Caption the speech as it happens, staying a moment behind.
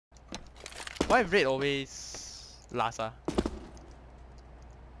Why red always last ah?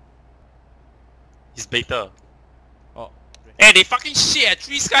 He's beta. Oh. Hey, they fucking shit!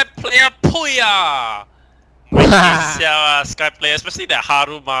 3 Sky player pui ah! My Sky player, especially that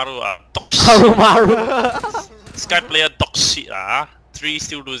Harumaru dog shit. Harumaru. Sky player dog shit 3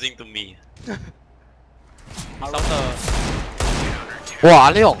 still losing to me.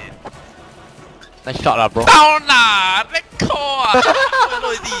 Wow, Leon. Nice shot lah, bro. Down lah! Let go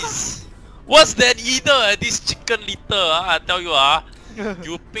What is this? What's that eater? This chicken litter I tell you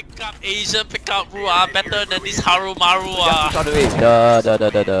you pick up Asian, pick up Ru better than this Harumaru Shot away.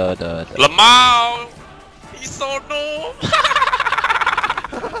 Lamau! He's so noob!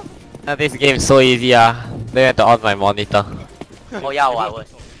 This game is so easy They had to on my monitor. Oh yeah, I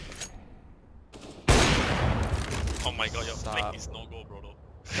was. Oh my god, your flick is no go, bro.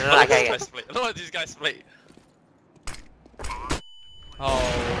 No, okay. Look at this guy's play. Oh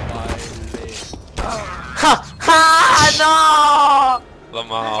my leg. Ha! No!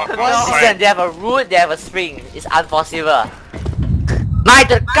 Lamau. Listen, they have a root, they have a spring. It's unforeseeable. Like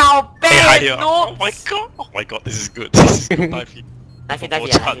the cow Hey, no! oh my god, this is good. This is good. Knife him. Knife him.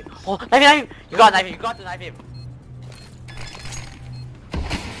 Oh, knife him! You got to knife him.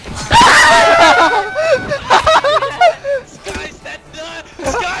 Sky standard!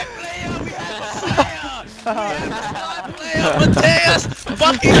 Sky player! We have a player! We have a Sky player! Mateus!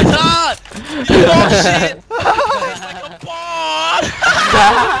 Fucking hard! You dog shit! He's like a bot!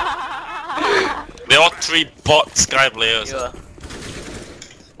 They're all 3 bot Sky players. Yeah.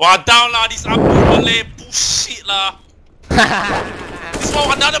 Wow, down lah! This Malay bullshit lah! This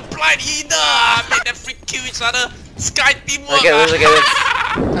one another blind eater! Made them freak kill each other! Sky teamwork! Look at this.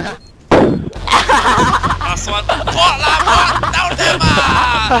 Last one. Bot lah, bot! Down them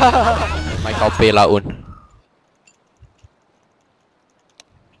ah! My copy lah un.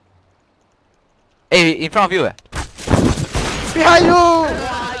 Hey, in front of you Behind you!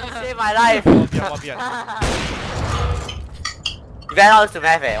 You saved my life. Behind. You better not lose to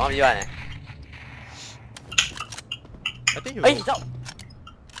math 1v1 I think you Hey, he's up.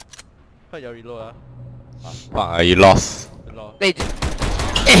 heard your reload Fuck, you lost. Lol. Hey,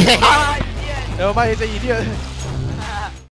 Ah, yeah. Never mind, he's an idiot.